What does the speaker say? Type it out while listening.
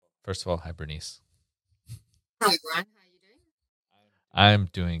First of all, hi Bernice. Hi, Brian. How are you doing? I'm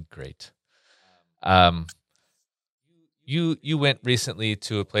doing great. Um, you went recently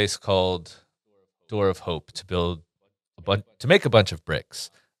to a place called Door of Hope to build to make a bunch of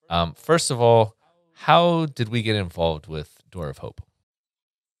bricks. First of all, how did we get involved with Door of Hope?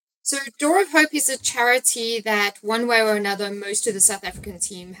 So, Door of Hope is a charity that, one way or another, most of the South African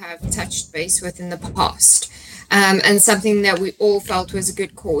team have touched base with in the past, and something that we all felt was a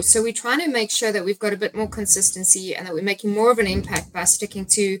good cause. So, we're trying to make sure that we've got a bit more consistency and that we're making more of an impact by sticking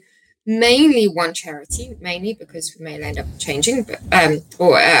to mainly one charity, mainly because we may end up changing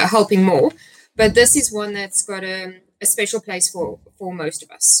or helping more. But this is one that's got a special place for most of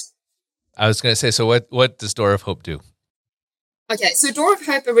us. I was going to say, so what does Door of Hope do? Okay, so Door of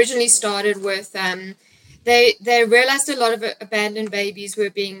Hope originally started with they realized a lot of abandoned babies were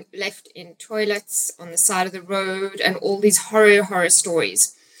being left in toilets on the side of the road and all these horror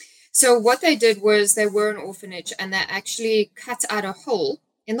stories. So what they did was they were an orphanage and they actually cut out a hole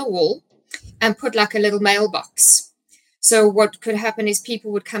in the wall and put like a little mailbox. So what could happen is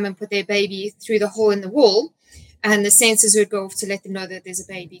people would come and put their baby through the hole in the wall, and the sensors would go off to let them know that there's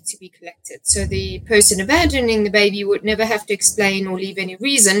a baby to be collected. So the person abandoning the baby would never have to explain or leave any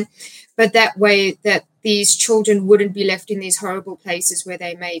reason, but that way that these children wouldn't be left in these horrible places where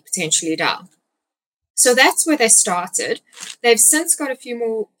they may potentially die. So that's where they started. They've since got a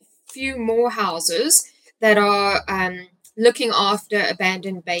few more houses that are looking after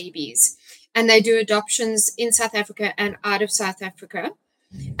abandoned babies, and they do adoptions in South Africa and out of South Africa.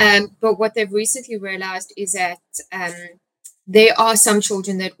 But what they've recently realized is that there are some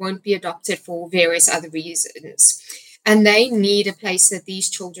children that won't be adopted for various other reasons, and they need a place that these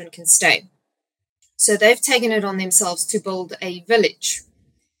children can stay. So they've taken it on themselves to build a village.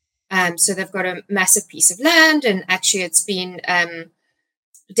 So they've got a massive piece of land, and actually it's been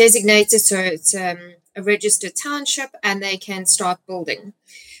designated, so it's a registered township, and they can start building.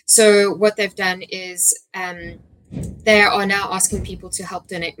 So what they've done is they are now asking people to help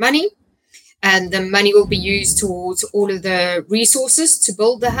donate money, and the money will be used towards all of the resources to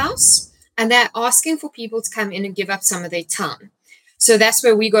build the house. And they're asking for people to come in and give up some of their time. So that's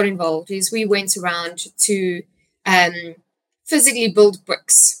where we got involved. Is we went around to physically build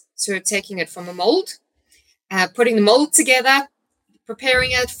bricks. So taking it from a mold, putting the mold together,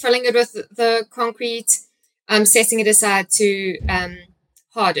 preparing it, filling it with the concrete, setting it aside to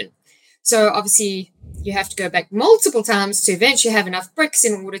harden. So obviously you have to go back multiple times to eventually have enough bricks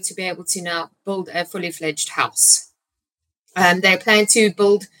in order to be able to now build a fully fledged house. They plan to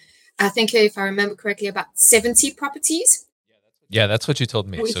build, I think if I remember correctly, about 70 properties. Yeah, that's what you told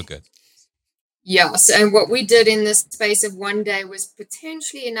me. So good. Yes, and what we did in the space of one day was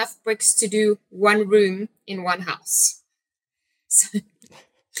potentially enough bricks to do one room in one house. So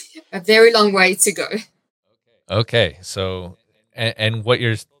a very long way to go. Okay, so and what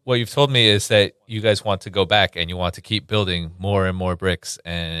you've told me is that you guys want to go back and you want to keep building more and more bricks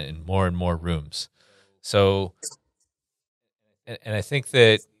and more rooms. So and I think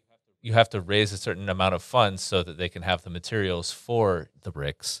that you have to raise a certain amount of funds so that they can have the materials for the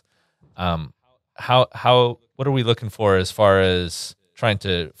bricks. How what are we looking for as far as trying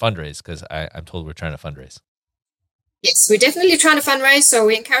to fundraise? Because I'm told we're trying to fundraise. Yes, we're definitely trying to fundraise. So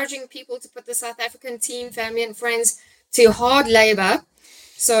we're encouraging people to put the South African team, family, and friends to hard labor.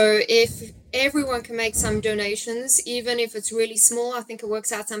 So if everyone can make some donations, even if it's really small, I think it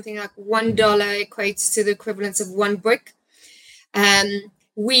works out something like $1 equates to the equivalence of one brick.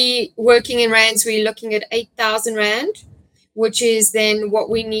 We working in rands, we're looking at 8,000 rand, which is then what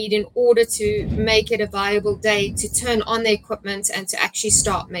we need in order to make it a viable day to turn on the equipment and to actually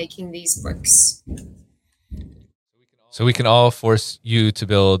start making these bricks. So we can all force you to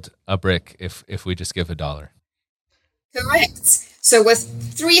build a brick if we just give $1. Correct. So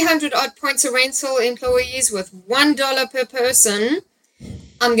with 300 odd points of rental employees with $1 per person,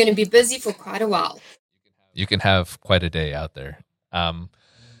 I'm going to be busy for quite a while. You can have quite a day out there.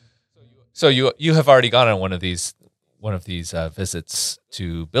 So you have already gone on one of these visits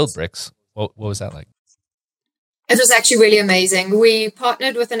to build bricks. What was that like? It was actually really amazing. We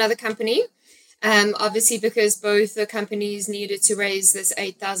partnered with another company, obviously because both the companies needed to raise this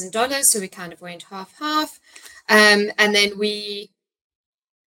 $8,000, so we kind of went half. And then we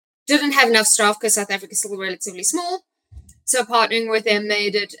didn't have enough staff because South Africa is still relatively small. So partnering with them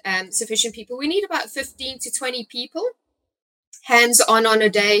made it sufficient people. We need about 15 to 20 people hands-on a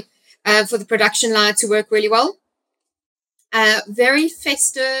day for the production line to work really well. Very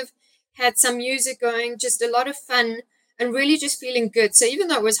festive, had some music going, just a lot of fun, and really just feeling good. So even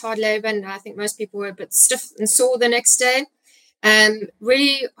though it was hard labor, and I think most people were a bit stiff and sore the next day,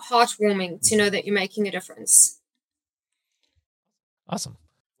 Really heartwarming to know that you're making a difference. Awesome.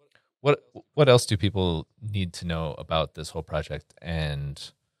 What else do people need to know about this whole project and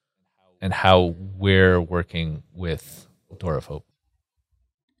how we're working with Door of Hope?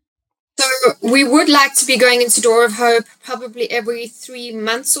 So we would like to be going into Door of Hope probably every 3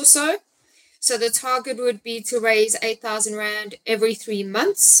 months or so. So the target would be to raise 8,000 Rand every 3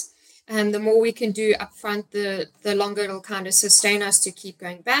 months. And the more we can do upfront, the longer it'll kind of sustain us to keep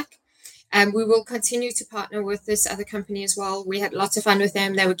going back. And we will continue to partner with this other company as well. We had lots of fun with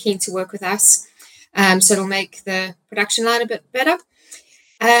them. They were keen to work with us. So it'll make the production line a bit better.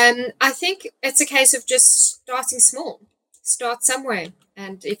 I think it's a case of just starting small. Start somewhere.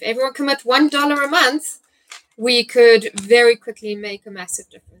 And if everyone commit $1 a month, we could very quickly make a massive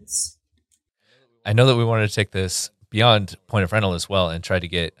difference. I know that we wanted to take this beyond point of rental as well and try to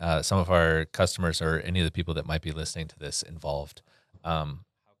get some of our customers or any of the people that might be listening to this involved.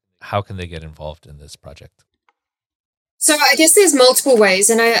 How can they get involved in this project? So I guess there's multiple ways.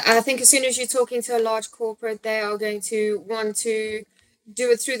 And I think as soon as you're talking to a large corporate, they are going to want to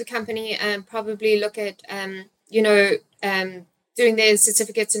do it through the company and probably look at, doing their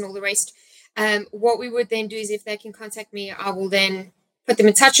certificates and all the rest. What we would then do is if they can contact me, I will then put them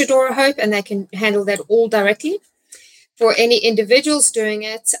in touch with Door of Hope and they can handle that all directly. For any individuals doing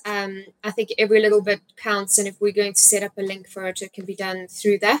it, I think every little bit counts. And if we're going to set up a link for it, it can be done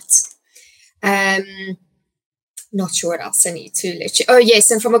through that. Not sure what else I need to let you. Oh,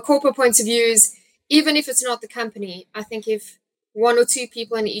 yes. And from a corporate point of view, is even if it's not the company, I think if 1 or 2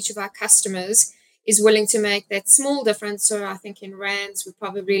 people in each of our customers is willing to make that small difference. So I think in rands, we're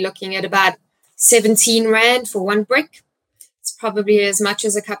probably looking at about 17 Rand for 1 brick. It's probably as much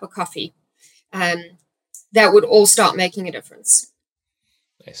as a cup of coffee. That would all start making a difference.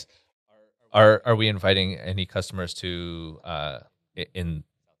 Nice. Are we inviting any customers to in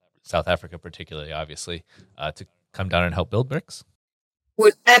South Africa, particularly, obviously, to come down and help build bricks?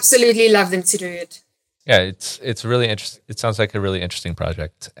 Would absolutely love them to do it. Yeah, it's really interesting. It sounds like a really interesting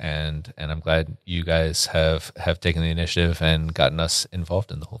project, and I'm glad you guys have taken the initiative and gotten us involved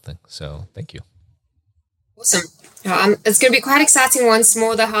in the whole thing. So thank you. Awesome. It's going to be quite exciting once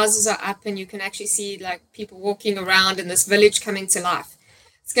more the houses are up and you can actually see like people walking around in this village coming to life.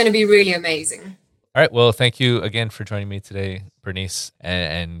 It's going to be really amazing. All right. Well, thank you again for joining me today, Bernice,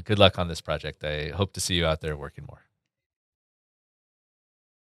 and good luck on this project. I hope to see you out there working more.